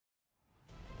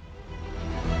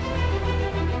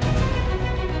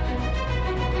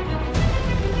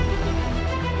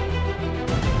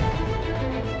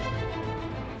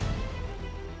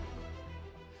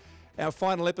Our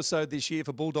final episode this year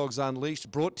for Bulldogs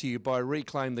Unleashed, brought to you by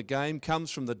Reclaim the Game,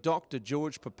 comes from the Dr.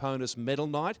 George Peponis Medal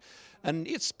Night. And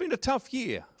it's been a tough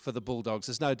year for the Bulldogs,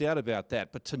 there's no doubt about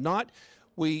that. But tonight,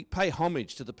 we pay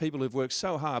homage to the people who've worked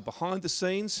so hard behind the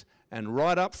scenes and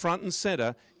right up front and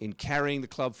centre in carrying the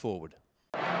club forward.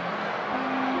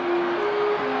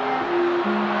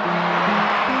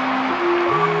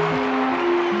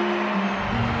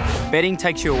 Betting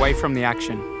takes you away from the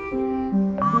action.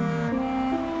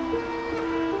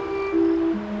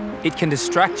 It can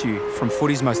distract you from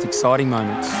footy's most exciting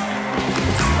moments.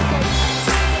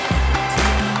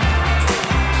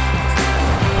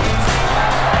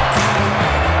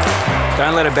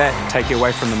 Don't let a bet take you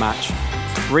away from the match.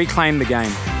 Reclaim the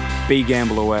game. Be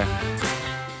gamble aware.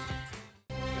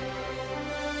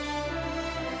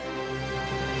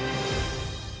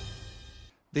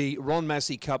 The Ron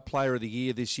Massey Cup Player of the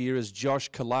Year this year is Josh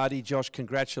Kaladi. Josh,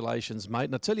 congratulations, mate.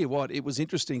 And I tell you what, it was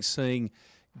interesting seeing,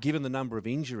 given the number of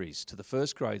injuries to the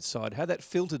first grade side, how that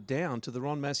filtered down to the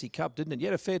Ron Massey Cup, didn't it? You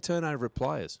had a fair turnover of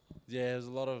players. Yeah, there's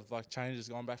a lot of changes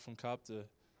going back from Cup to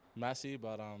Massey,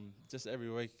 but just every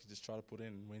week just try to put in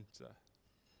and win. So.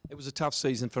 It was a tough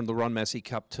season from the Ron Massey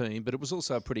Cup team, but it was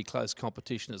also a pretty close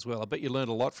competition as well. I bet you learned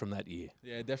a lot from that year.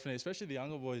 Yeah, definitely, especially the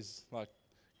younger boys,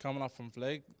 coming up from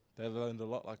flag. They learned a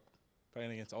lot,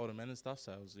 playing against older men and stuff.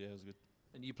 So it was good.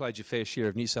 And you played your fair share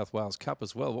of New South Wales Cup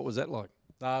as well. What was that like?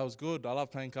 Nah, it was good. I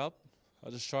love playing Cup.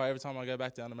 I just try every time I go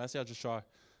back down to Massey. I just try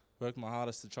work my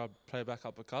hardest to try play back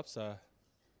up a Cup. So,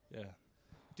 yeah.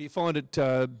 Do you find it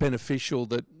beneficial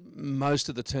that most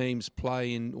of the teams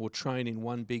play in or train in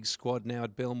one big squad now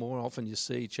at Belmore? Often you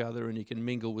see each other and you can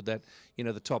mingle with that,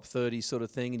 the top 30 sort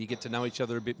of thing, and you get to know each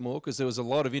other a bit more because there was a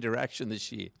lot of interaction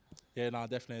this year. Yeah, no,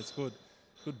 definitely, it's good.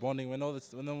 Good bonding when all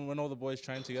the boys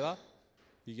train together,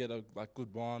 you get a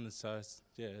good bond. So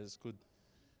it's good.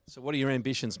 So what are your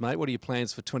ambitions, mate? What are your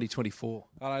plans for 2024?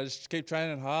 I just keep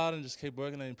training hard and just keep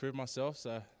working to improve myself.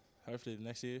 So hopefully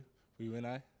next year we win,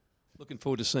 eh? Looking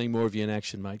forward to seeing more of you in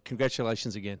action, mate.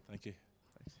 Congratulations again. Thank you.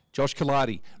 Thanks. Josh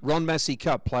Kaladi, Ron Massey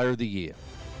Cup Player of the Year.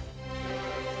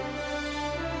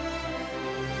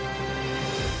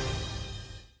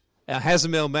 Our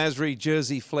Hazamel Masri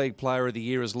Jersey Flag Player of the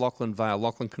Year is Lachlan Vale.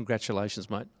 Lachlan, congratulations,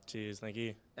 mate. Cheers, thank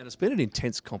you. And it's been an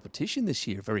intense competition this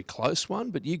year, a very close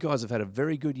one, but you guys have had a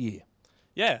very good year.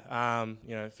 Yeah,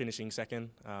 finishing second,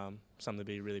 something to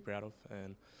be really proud of.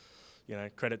 And,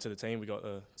 credit to the team. We got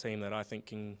a team that I think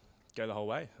can go the whole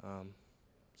way.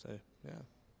 Yeah.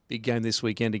 Big game this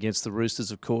weekend against the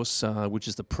Roosters, of course, which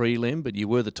is the prelim, but you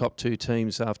were the top two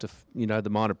teams after, the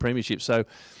minor premiership. So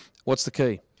what's the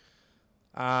key?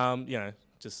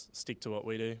 Just stick to what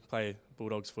we do, play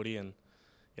Bulldogs footy, and,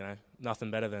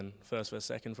 nothing better than first versus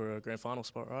second for a grand final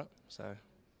spot, right? So,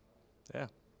 yeah.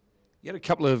 You had a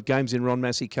couple of games in Ron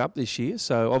Massey Cup this year,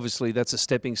 so obviously that's a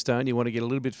stepping stone. You want to get a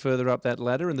little bit further up that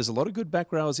ladder, and there's a lot of good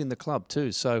back rowers in the club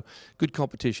too, so good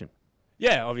competition.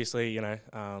 Yeah, obviously, if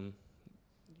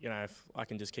I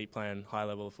can just keep playing high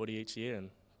level of footy each year, and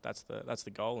that's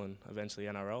the goal, and eventually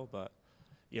NRL, but,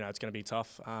 it's going to be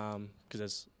tough because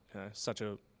there's such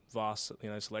a vast,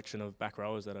 selection of back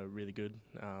rowers that are really good.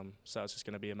 So it's just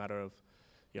going to be a matter of,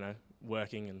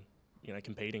 working and,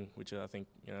 competing, which I think,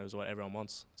 is what everyone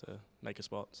wants to make a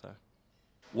spot. So,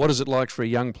 what is it like for a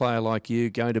young player like you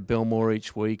going to Belmore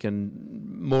each week,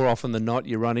 and more often than not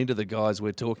you run into the guys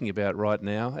we're talking about right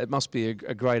now? It must be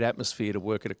a great atmosphere to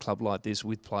work at a club like this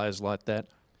with players like that.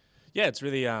 Yeah, it's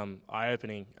really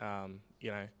eye-opening.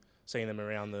 Seeing them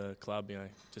around the club,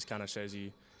 just kind of shows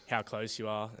you how close you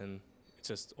are, and it's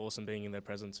just awesome being in their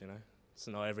presence, It's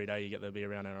not every day you get to be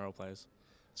around NRL players.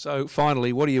 So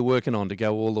finally, what are you working on to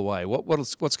go all the way?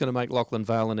 What's going to make Lachlan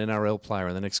Vale an NRL player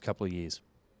in the next couple of years?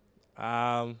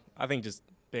 I think just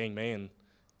being me and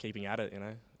keeping at it,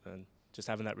 and just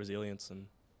having that resilience and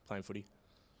playing footy.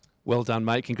 Well done,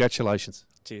 mate. Congratulations.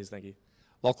 Cheers, thank you.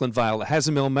 Lachlan Vale, the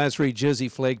Hazamel Masri Jersey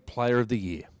Flag Player of the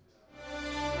Year.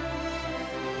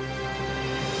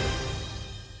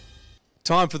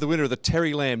 Time for the winner of the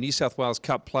Terry Lamb New South Wales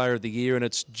Cup Player of the Year, and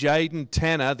it's Jaden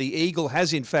Tanner. The Eagle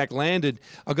has in fact landed.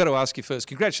 I've got to ask you first,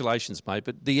 congratulations, mate,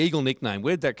 but the Eagle nickname,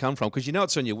 where'd that come from? Because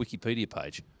it's on your Wikipedia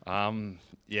page.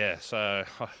 Yeah, so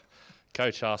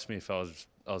Coach asked me if I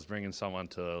was bringing someone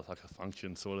to a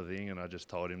function sort of thing, and I just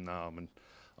told him, no,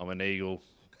 I'm an Eagle.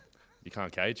 You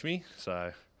can't cage me.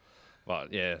 So,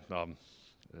 but yeah,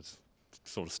 it's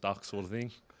sort of stuck sort of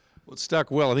thing. Well, it's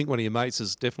stuck well. I think one of your mates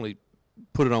has definitely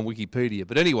put it on Wikipedia.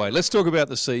 But anyway, let's talk about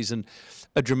the season.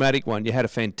 a dramatic one. You had a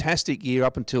fantastic year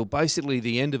up until basically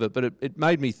the end of it, but it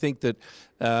made me think that,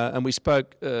 and we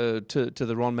spoke to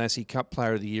the Ron Massey Cup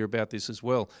Player of the Year about this as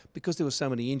well, because there were so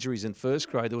many injuries in first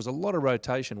grade, there was a lot of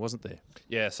rotation, wasn't there?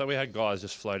 Yeah, so we had guys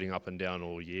just floating up and down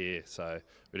all year, so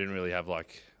we didn't really have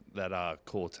like that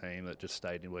core team that just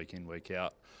stayed in, week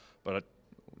out. But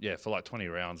for like 20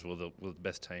 rounds, we were the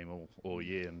best team all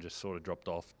year and just sort of dropped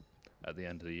off at the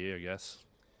end of the year, I guess.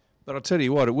 But I'll tell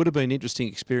you what, it would have been an interesting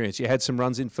experience. You had some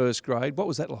runs in first grade. What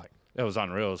was that like? It was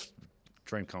unreal. It was a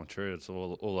dream come true. It's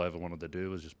all I ever wanted to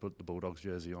do was just put the Bulldogs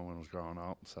jersey on when I was growing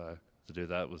up. So to do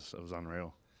that was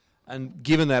unreal. And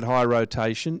given that high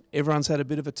rotation, everyone's had a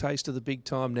bit of a taste of the big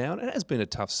time now. And it has been a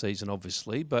tough season,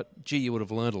 obviously, but gee, you would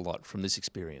have learned a lot from this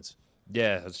experience.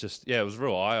 Yeah, it was a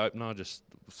real eye-opener, just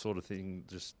sort of thing,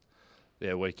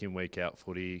 week in, week out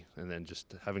footy, and then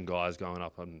just having guys going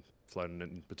up and floating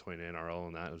in between NRL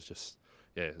and that. It was just,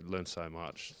 learned so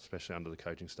much, especially under the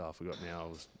coaching staff we got now.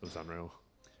 It was unreal.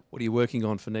 What are you working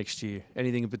on for next year?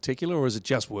 Anything in particular, or is it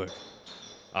just work?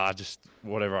 Just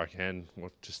whatever I can,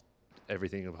 just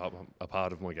everything a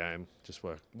part of my game, just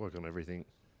work on everything.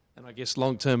 And I guess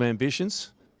long-term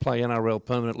ambitions, play NRL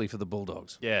permanently for the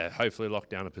Bulldogs. Yeah, hopefully lock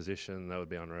down a position, that would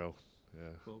be unreal. Yeah.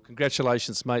 Well,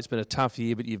 congratulations, mate. It's been a tough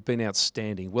year, but you've been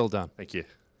outstanding. Well done. Thank you.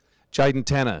 Jaden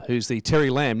Tanner, who's the Terry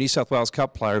Lamb New South Wales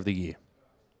Cup Player of the Year.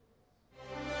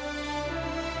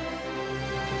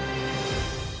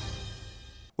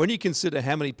 When you consider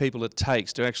how many people it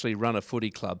takes to actually run a footy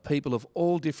club, people of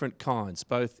all different kinds,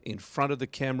 both in front of the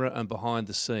camera and behind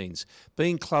the scenes,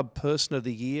 being Club Person of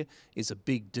the Year is a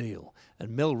big deal.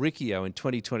 And Mel Riccio in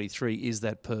 2023 is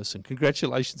that person.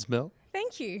 Congratulations, Mel.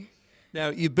 Thank you. Now,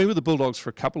 you've been with the Bulldogs for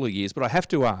a couple of years, but I have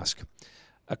to ask,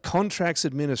 a contracts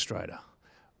administrator,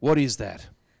 what is that?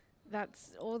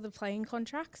 That's all the playing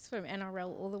contracts from NRL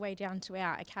all the way down to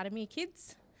our academy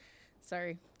kids.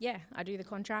 So, yeah, I do the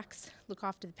contracts, look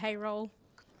after the payroll,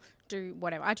 do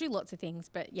whatever. I do lots of things,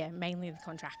 but, yeah, mainly the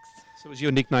contracts. So is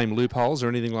your nickname Loopholes or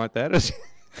anything like that?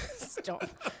 Stop.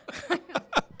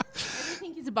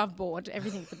 Everything is above board.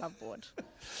 Everything's above board.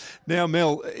 Now,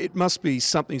 Mel, it must be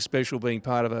something special being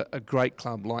part of a great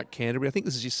club like Canterbury. I think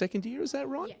this is your second year, is that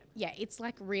right? Yeah, it's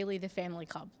like really the family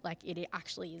club. Like it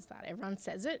actually is that. Everyone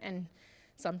says it, and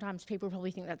sometimes people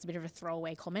probably think that's a bit of a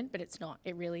throwaway comment, but it's not.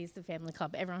 It really is the family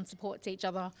club. Everyone supports each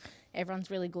other. Everyone's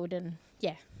really good, and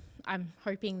yeah, I'm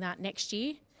hoping that next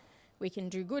year we can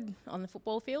do good on the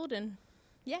football field, and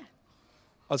yeah.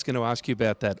 I was going to ask you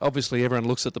about that. Obviously, everyone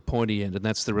looks at the pointy end, and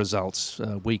that's the results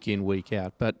week in, week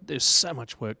out. But there's so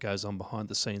much work goes on behind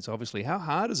the scenes, obviously. How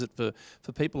hard is it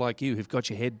for people like you who've got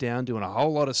your head down, doing a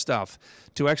whole lot of stuff,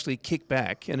 to actually kick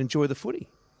back and enjoy the footy?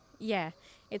 Yeah,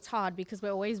 it's hard because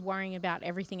we're always worrying about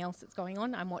everything else that's going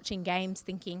on. I'm watching games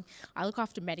thinking, I look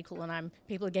after medical and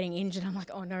people are getting injured. I'm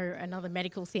like, oh no, another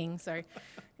medical thing. So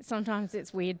sometimes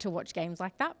it's weird to watch games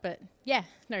like that. But yeah,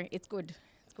 no, it's good.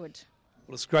 It's good.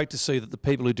 Well, it's great to see that the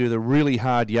people who do the really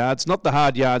hard yards, not the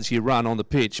hard yards you run on the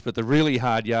pitch, but the really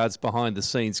hard yards behind the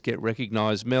scenes get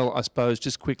recognised. Mel, I suppose,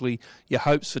 just quickly, your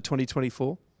hopes for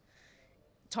 2024?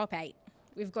 Top 8.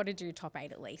 We've got to do top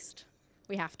 8 at least.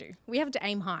 We have to. We have to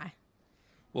aim high.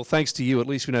 Well, thanks to you, at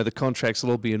least we know the contracts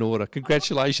will all be in order.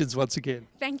 Congratulations once again.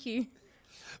 Thank you.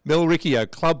 Mel Riccio,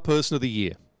 Club Person of the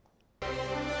Year.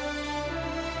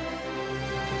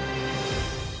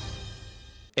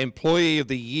 Employee of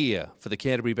the Year for the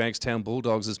Canterbury-Bankstown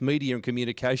Bulldogs is Media and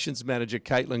Communications Manager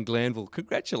Caitlin Glanville.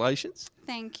 Congratulations.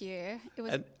 Thank you. It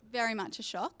was very much a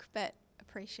shock, but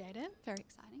appreciate it. Very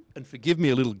exciting. And forgive me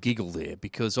a little giggle there,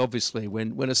 because obviously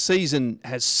when a season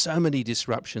has so many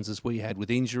disruptions as we had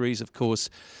with injuries, of course,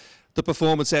 the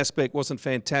performance aspect wasn't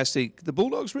fantastic. The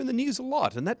Bulldogs were in the news a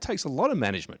lot, and that takes a lot of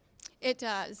management. It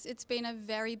does. It's been a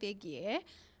very big year.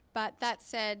 But that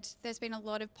said, there's been a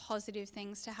lot of positive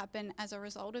things to happen as a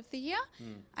result of the year.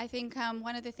 I think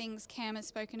one of the things Cam has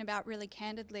spoken about really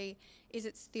candidly is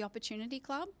it's the opportunity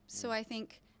club. So I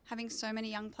think having so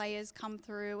many young players come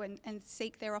through and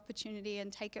seek their opportunity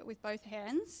and take it with both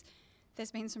hands,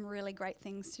 there's been some really great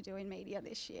things to do in media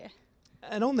this year.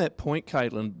 And on that point,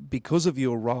 Caitlin, because of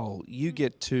your role, you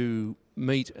get to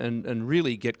meet and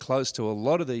really get close to a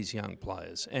lot of these young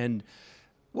players. And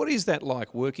what is that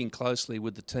like, working closely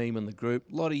with the team and the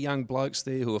group? A lot of young blokes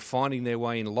there who are finding their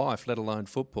way in life, let alone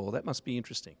football. That must be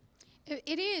interesting.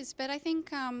 It is, but I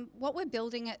think what we're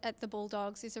building at the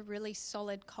Bulldogs is a really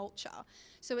solid culture.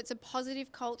 So it's a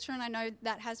positive culture, and I know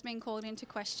that has been called into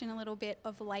question a little bit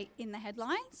of late in the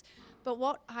headlines. But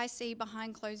what I see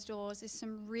behind closed doors is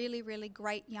some really, really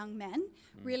great young men,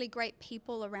 really great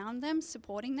people around them,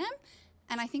 supporting them.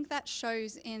 And I think that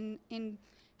shows in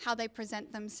how they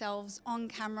present themselves on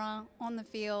camera, on the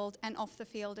field, and off the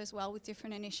field as well with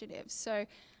different initiatives. So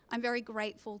I'm very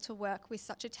grateful to work with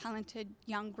such a talented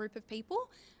young group of people,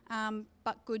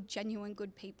 but good, genuine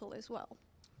good people as well.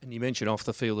 And you mentioned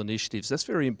off-the-field initiatives. That's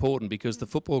very important because the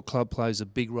football club plays a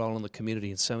big role in the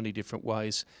community in so many different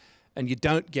ways, and you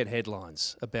don't get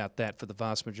headlines about that for the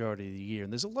vast majority of the year.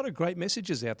 And there's a lot of great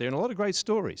messages out there and a lot of great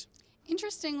stories.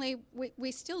 Interestingly,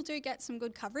 we still do get some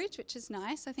good coverage, which is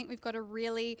nice. I think we've got a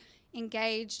really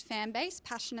engaged fan base,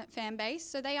 passionate fan base,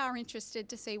 so they are interested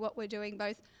to see what we're doing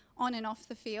both on and off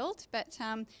the field. But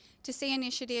to see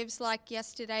initiatives like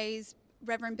yesterday's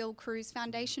Reverend Bill Cruz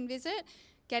Foundation visit,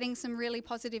 getting some really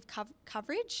positive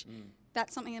coverage,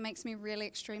 that's something that makes me really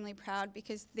extremely proud,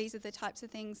 because these are the types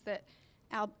of things that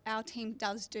our team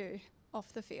does do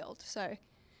off the field. So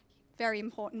very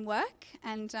important work,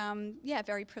 and yeah,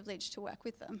 very privileged to work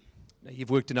with them. Now,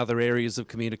 you've worked in other areas of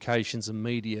communications and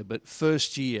media, but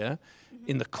first year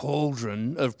in the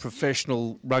cauldron of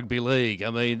professional rugby league, I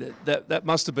mean, that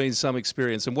must have been some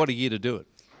experience, and what a year to do it.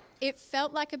 It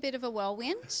felt like a bit of a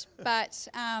whirlwind, but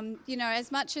you know,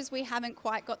 as much as we haven't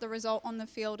quite got the result on the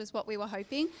field as what we were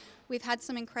hoping, we've had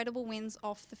some incredible wins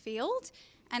off the field.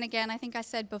 And again, I think I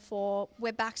said before,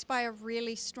 we're backed by a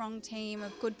really strong team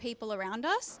of good people around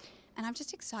us, and I'm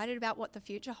just excited about what the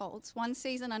future holds. One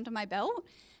season under my belt,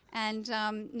 and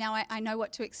now I know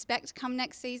what to expect come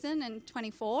next season in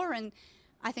 24, and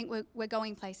I think we're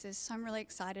going places, so I'm really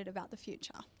excited about the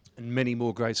future. And many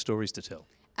more great stories to tell.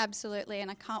 Absolutely,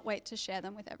 and I can't wait to share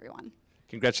them with everyone.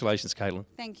 Congratulations, Caitlin.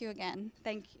 Thank you again.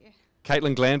 Thank you.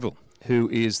 Caitlin Glanville, who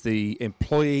is the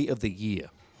Employee of the Year.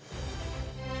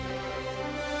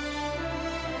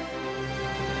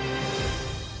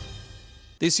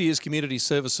 This year's Community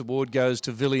Service Award goes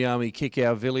to Viliami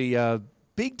Kickow. Vili,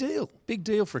 big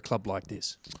deal for a club like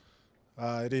this.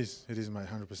 It is, mate,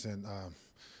 100%.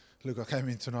 Look, I came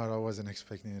in tonight, I wasn't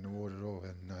expecting an award at all,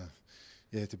 and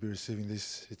yeah, to be receiving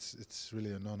this, it's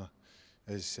really an honour.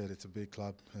 As you said, it's a big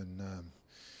club, and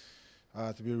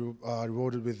to be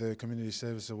rewarded with the Community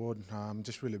Service Award, I'm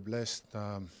just really blessed.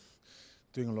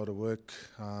 Doing a lot of work.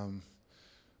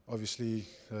 Obviously,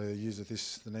 use of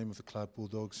the name of the club,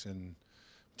 Bulldogs, and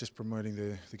just promoting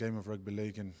the game of rugby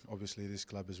league, and obviously this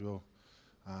club as well.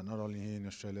 Not only here in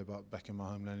Australia, but back in my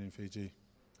homeland in Fiji.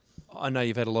 I know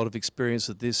you've had a lot of experience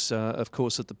at this, of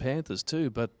course, at the Panthers too,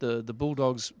 but the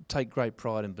Bulldogs take great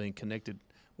pride in being connected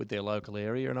with their local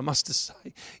area, and I must just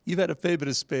say, you've had a fair bit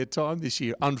of spare time this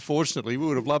year. Unfortunately, we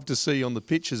would have loved to see you on the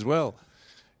pitch as well.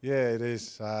 Yeah, it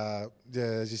is. Yeah,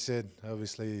 as you said,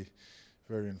 obviously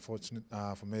very unfortunate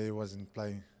for me. I wasn't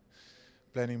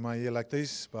planning my year like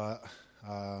this, but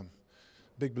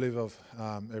big believer of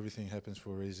everything happens for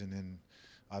a reason, and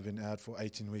I've been out for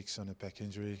 18 weeks on a back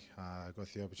injury. I got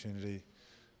the opportunity.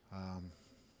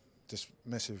 Just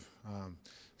massive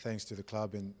thanks to the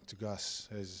club and to Gus.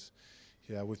 As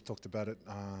yeah, we've talked about it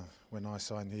when I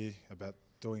signed here about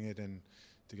doing it, and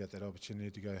to get that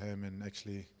opportunity to go home and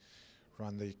actually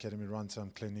run the academy, run some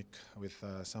clinic with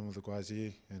some of the guys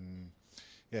here, and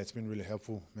yeah, it's been really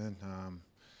helpful, man.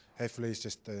 Hopefully, it's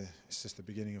just the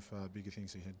beginning of bigger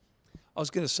things ahead. I was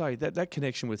going to say that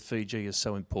connection with Fiji is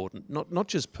so important, not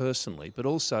just personally, but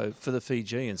also for the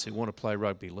Fijians who want to play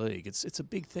rugby league. It's a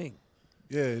big thing.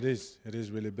 Yeah, it is. It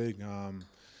is really big.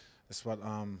 That's what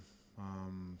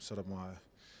sort of my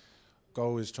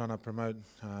goal is, trying to promote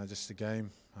just the game,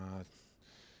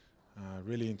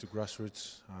 really into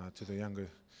grassroots to the younger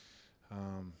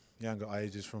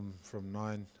ages from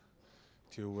 9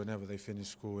 till whenever they finish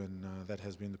school, and that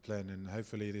has been the plan. And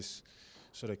hopefully, this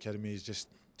sort of academy is just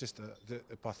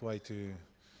a pathway to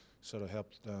sort of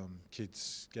help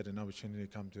kids get an opportunity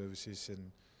to come to overseas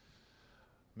and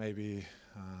maybe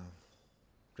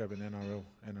grab an NRL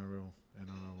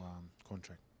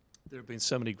contract. There have been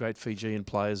so many great Fijian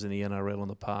players in the NRL in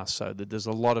the past, so there's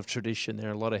a lot of tradition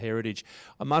there, a lot of heritage.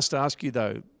 I must ask you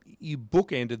though, you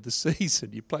bookended the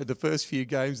season. You played the first few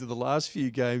games and the last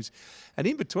few games, and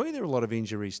in between there were a lot of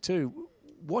injuries too.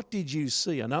 What did you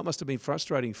see? I know it must have been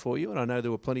frustrating for you, and I know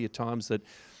there were plenty of times that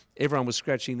everyone was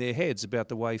scratching their heads about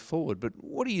the way forward. But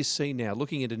what do you see now,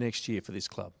 looking into next year for this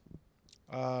club?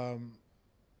 Well,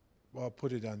 I'll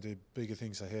put it down to bigger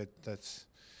things ahead. That's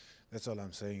all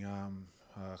I'm saying.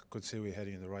 I could see we're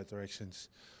heading in the right directions.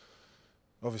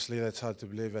 Obviously, that's hard to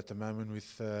believe at the moment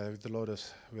with a lot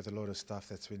of stuff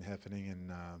that's been happening.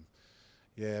 And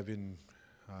yeah, I've been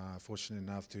fortunate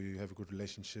enough to have a good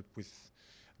relationship with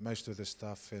most of the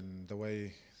stuff and the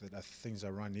way that things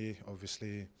are run here.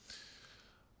 Obviously,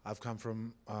 I've come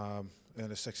from a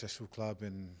successful club,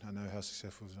 and I know how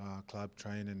successful club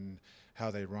train and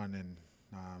how they run,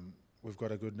 and we've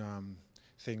got a good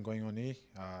thing going on here.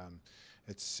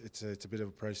 It's a bit of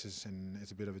a process and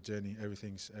it's a bit of a journey.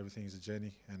 Everything's a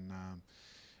journey, and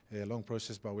a long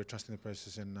process, but we're trusting the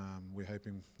process, and we're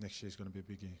hoping next year is going to be a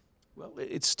big year. Well,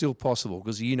 it's still possible,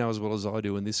 because you know as well as I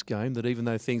do in this game that even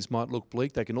though things might look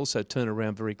bleak, they can also turn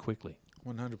around very quickly.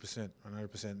 100%.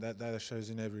 That shows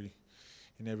in every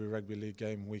rugby league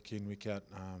game, week in, week out.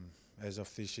 As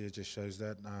of this year, just shows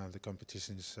that the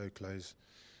competition is so close.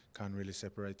 Can't really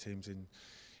separate teams in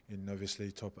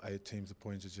obviously top 8 teams. The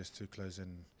points are just too close,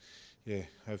 and yeah,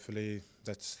 hopefully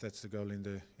that's the goal in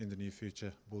the near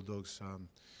future. Bulldogs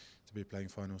to be playing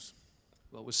finals.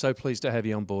 Well, we're so pleased to have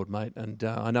you on board, mate, and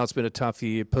I know it's been a tough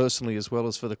year personally as well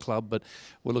as for the club, but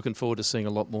we're looking forward to seeing a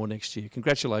lot more next year.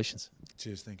 Congratulations.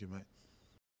 Cheers, thank you, mate.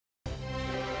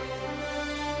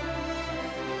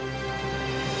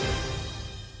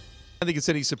 I don't think it's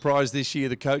any surprise this year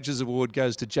the Coaches Award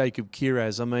goes to Jacob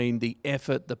Kiraz. I mean, the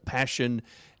effort, the passion,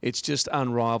 it's just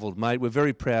unrivaled, mate. We're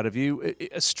very proud of you.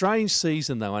 A strange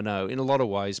season, though, I know, in a lot of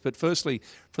ways. But firstly,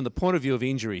 from the point of view of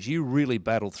injuries, you really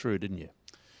battled through, didn't you?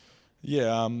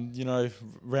 Yeah,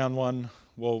 round one,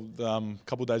 a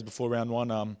couple of days before round one,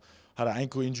 had an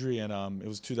ankle injury, and it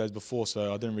was 2 days before,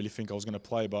 so I didn't really think I was going to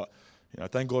play. But,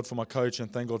 thank God for my coach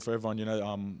and thank God for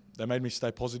everyone. They made me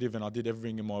stay positive, and I did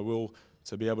everything in my will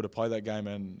to be able to play that game,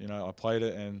 and I played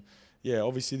it. And yeah,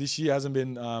 obviously this year hasn't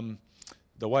been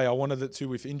the way I wanted it to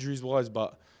with injuries wise,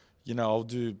 but I'll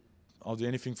do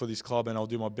anything for this club, and I'll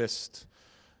do my best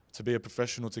to be a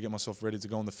professional, to get myself ready to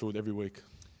go on the field every week.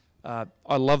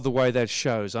 I love the way that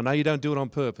shows. I know you don't do it on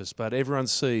purpose, but everyone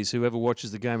sees, whoever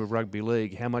watches the game of rugby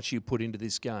league, how much you put into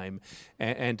this game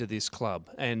and to this club.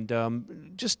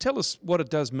 And just tell us what it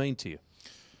does mean to you.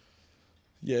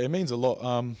 Yeah, it means a lot.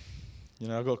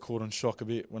 I got caught on shock a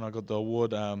bit when I got the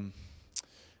award.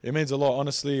 It means a lot,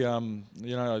 honestly.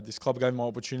 This club gave me my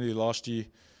opportunity last year,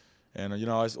 and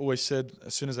I always said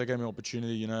as soon as they gave me an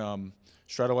opportunity,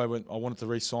 straight away I wanted to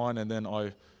re-sign, and then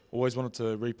I always wanted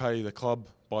to repay the club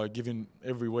by giving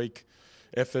every week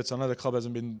efforts. I know the club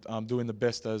hasn't been doing the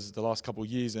best as the last couple of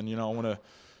years, and I want to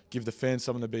give the fans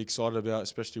something to be excited about,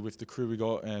 especially with the crew we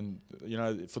got, and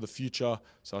for the future.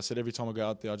 So I said every time I go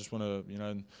out there, I just want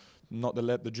to not to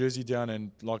let the jersey down,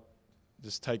 and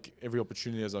just take every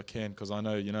opportunity as I can, because I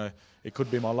know it could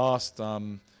be my last,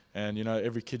 and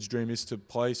every kid's dream is to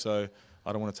play, so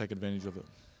I don't want to take advantage of it.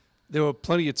 There were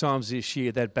plenty of times this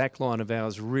year that back line of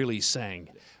ours really sang.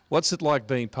 What's it like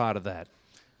being part of that?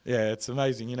 Yeah, it's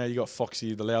amazing. You got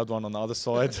Foxy, the loud one, on the other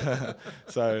side.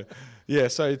 So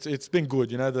it's been good.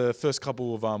 The first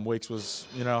couple of weeks was,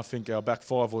 I think our back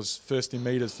five was first in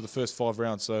metres for the first 5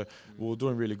 rounds, so we were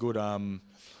doing really good.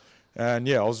 And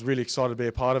yeah, I was really excited to be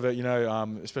a part of it.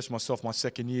 Especially myself, my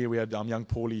second year, we had young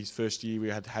Paulie's first year. We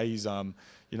had Hayes.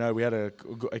 We had a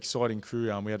exciting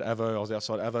crew. We had Avo. I was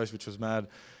outside Avo's, which was mad.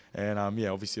 And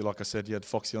obviously, like I said, you had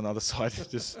Foxy on the other side,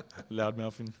 just loud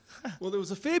mouthing. Well, there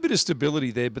was a fair bit of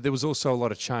stability there, but there was also a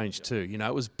lot of change too.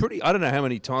 It was pretty. I don't know how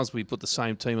many times we put the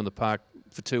same team on the park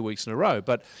for 2 weeks in a row,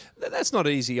 but that's not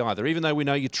easy either. Even though we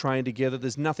know you train together,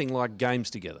 there's nothing like games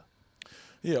together.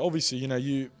 Yeah, obviously,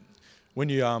 when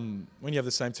you have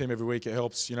the same team every week, it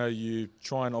helps. You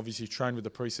try and obviously train with the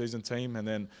pre-season team, and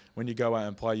then when you go out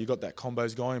and play, you got that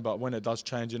combos going. But when it does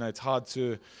change, it's hard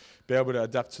to be able to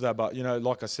adapt to that. But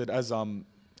like I said, as an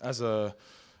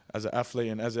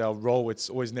athlete and as our role, it's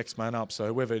always next man up. So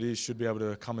whoever it is should be able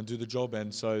to come and do the job.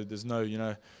 And so there's no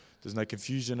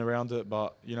confusion around it.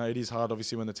 But it is hard,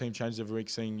 obviously, when the team changes every week,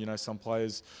 seeing some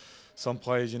players,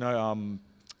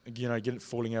 get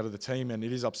falling out of the team, and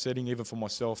it is upsetting even for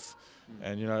myself.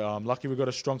 And I'm lucky we've got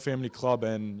a strong family club,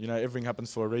 and everything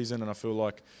happens for a reason. And I feel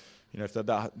like if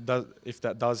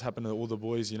that does happen to all the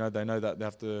boys, they know that they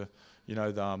have to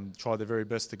try their very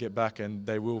best to get back, and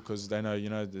they will, because they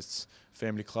know this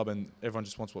family club, and everyone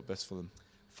just wants what's best for them.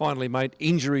 Finally, mate,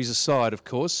 injuries aside, of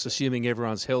course, assuming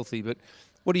everyone's healthy, but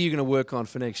what are you going to work on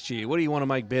for next year? What do you want to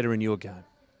make better in your game?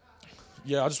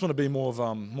 Yeah, I just want to be more of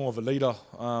a leader.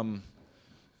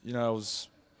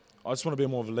 I just want to be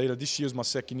more of a leader. This year was my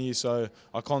second year, so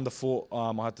I kind of thought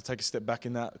I had to take a step back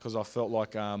in that, because I felt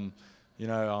like,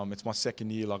 it's my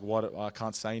second year. I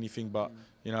can't say anything, but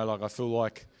I feel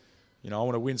like, I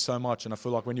want to win so much, and I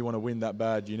feel like when you want to win that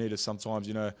bad, you need to sometimes,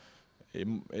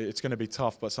 it's going to be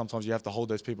tough, but sometimes you have to hold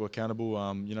those people accountable.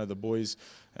 The boys,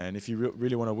 and if you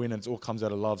really want to win, it all comes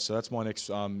out of love. So that's my next,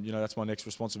 that's my next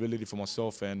responsibility for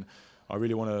myself, and I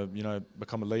really want to,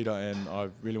 become a leader, and I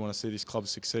really want to see this club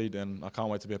succeed, and I can't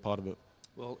wait to be a part of it.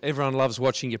 Well, everyone loves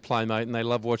watching you play, mate, and they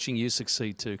love watching you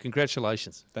succeed too.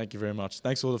 Congratulations. Thank you very much.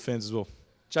 Thanks to all the fans as well.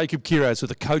 Jacob Kiraz with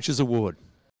the Coaches Award.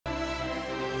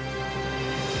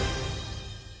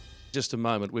 Just a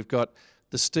moment, we've got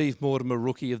the Steve Mortimer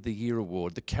Rookie of the Year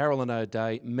Award, the Carolyn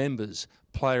O'Day Members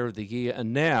Player of the Year,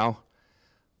 and now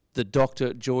the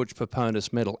Dr. George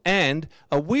Peponis Medal, and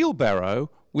a wheelbarrow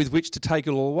with which to take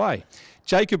it all away.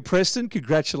 Jacob Preston,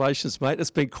 congratulations, mate. It's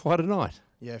been quite a night.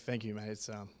 Yeah, thank you, mate. It's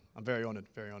I'm very honoured,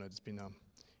 very honoured. It's been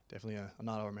definitely a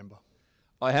night I'll remember.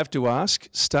 I have to ask,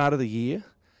 start of the year,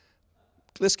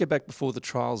 let's get back before the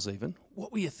trials even.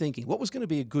 What were you thinking? What was going to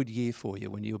be a good year for you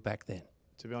when you were back then?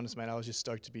 To be honest, mate, I was just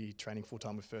stoked to be training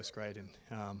full-time with first grade.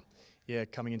 And, yeah,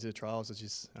 coming into the trials, I was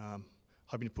just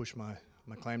hoping to push my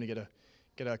claim to get a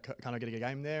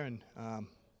game there. And,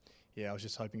 yeah, I was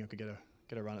just hoping I could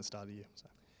get a run at the start of the year. So.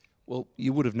 Well,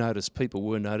 you would have noticed people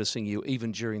were noticing you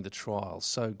even during the trials.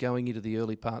 So going into the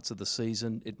early parts of the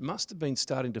season, it must have been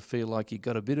starting to feel like you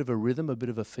got a bit of a rhythm, a bit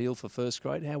of a feel for first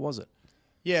grade. How was it?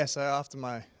 Yeah, so after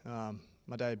my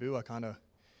my debut, I kind of,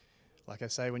 like I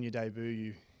say, when you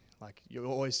debut, you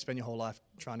always spend your whole life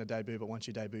trying to debut, but once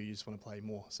you debut, you just want to play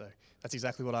more. So that's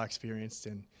exactly what I experienced,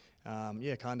 and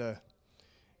yeah, kind of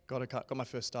got my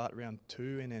first start round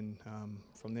 2, and then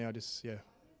from there I just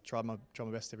tried my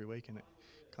best every week, and it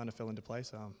kind of fell into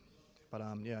place. But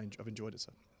yeah, I've enjoyed it.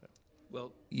 So. Yeah.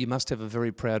 Well, you must have a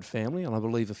very proud family, and I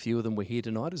believe a few of them were here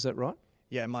tonight. Is that right?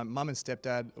 Yeah, my mum and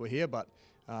stepdad were here, but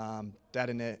Dad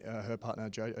and her partner,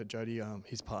 Jody,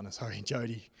 his partner, sorry,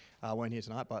 Jody, weren't here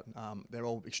tonight, but they're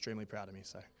all extremely proud of me.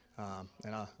 So,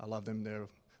 and I love them.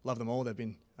 Love them all.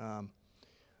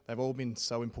 They've all been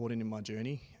so important in my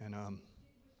journey, and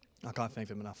I can't thank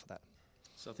them enough for that.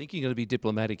 So I think you're going to be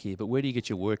diplomatic here, but where do you get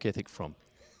your work ethic from?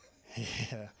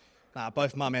 Yeah,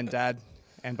 both mum and dad,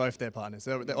 and both their partners.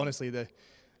 They're honestly, they're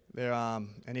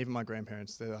and even my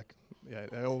grandparents. They're like, yeah,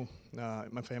 they all.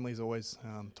 My family's always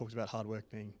talks about hard work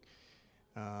being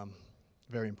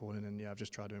very important, and yeah, I've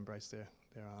just tried to embrace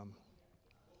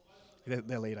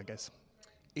their lead, I guess.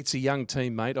 It's a young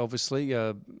team, mate, obviously,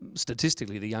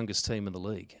 statistically the youngest team in the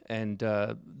league. And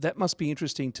that must be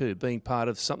interesting too, being part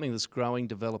of something that's growing,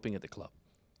 developing at the club.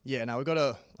 Yeah, no,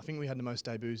 I think we had the most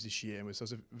debuts this year, and so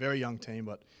it's a very young team,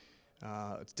 but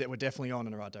we're definitely on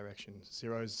in the right direction.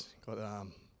 Ciro's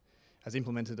has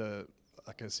implemented a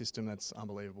system that's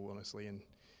unbelievable, honestly, and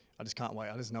I just can't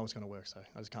wait. I just know it's going to work, so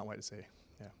I just can't wait to see.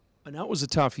 Yeah. I know it was a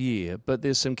tough year, but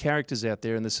there's some characters out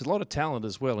there, and there's a lot of talent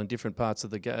as well in different parts of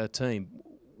the team.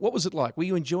 What was it like? Were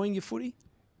you enjoying your footy?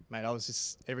 Mate, I was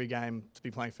just, every game, to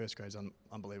be playing first grade is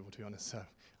unbelievable, to be honest. So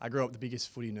I grew up the biggest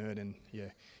footy nerd, and yeah,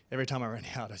 every time I ran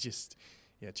out, I just,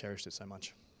 cherished it so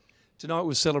much. Tonight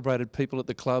we've celebrated people at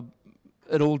the club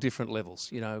at all different levels,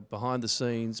 you know, behind the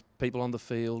scenes, people on the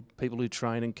field, people who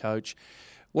train and coach.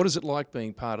 What is it like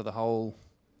being part of the whole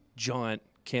giant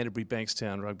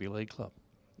Canterbury-Bankstown Rugby League club?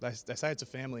 They say it's a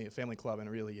family club, and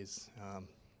it really is.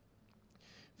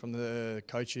 From the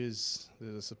coaches, to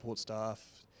the support staff,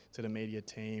 to the media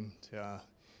team, to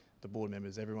the board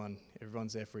members,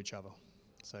 everyone's there for each other.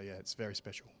 So yeah, it's very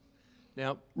special.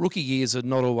 Now, rookie years are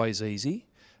not always easy,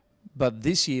 but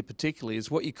this year particularly is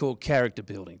what you call character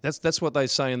building. That's what they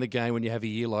say in the game when you have a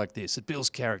year like this. It builds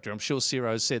character. I'm sure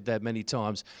Ciro's said that many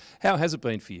times. How has it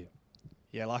been for you?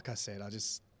 Yeah, like I said,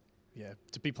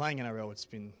 to be playing NRL, it's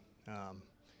been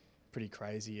pretty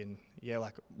crazy, and yeah,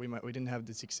 like we didn't have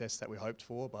the success that we hoped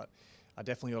for, but I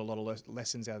definitely got a lot of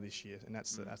lessons out of this year, and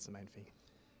that's the main thing.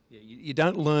 Yeah, you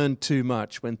don't learn too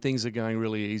much when things are going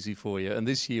really easy for you, and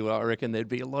this year I reckon there'd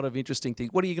be a lot of interesting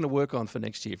things. What are you going to work on for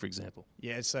next year, for example?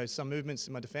 Yeah, so some movements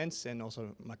in my defence and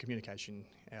also my communication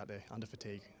out there under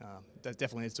fatigue. That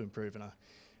definitely needs to improve, and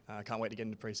I can't wait to get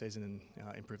into pre-season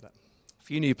and improve that. A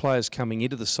few new players coming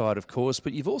into the side, of course,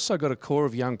 but you've also got a core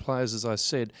of young players, as I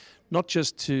said, not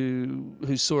just who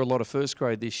saw a lot of first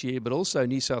grade this year, but also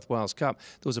New South Wales Cup.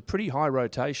 There was a pretty high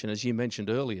rotation, as you mentioned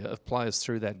earlier, of players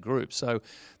through that group. So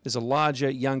there's a larger,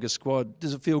 younger squad.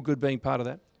 Does it feel good being part of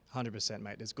that? 100%,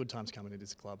 mate. There's good times coming to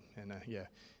this club, and yeah,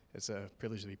 it's a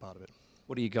privilege to be part of it.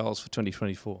 What are your goals for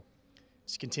 2024?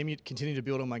 Just continue to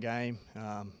build on my game,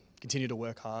 continue to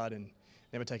work hard, and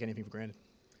never take anything for granted.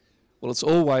 Well, it's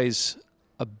always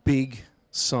a big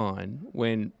sign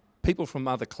when people from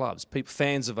other clubs,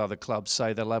 fans of other clubs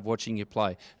say they love watching you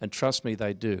play. And trust me,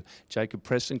 they do. Jacob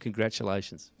Preston,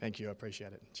 congratulations. Thank you. I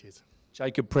appreciate it. Cheers.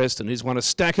 Jacob Preston, who's won a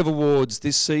stack of awards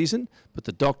this season, but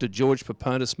the Dr. George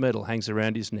Peponis Medal hangs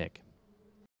around his neck.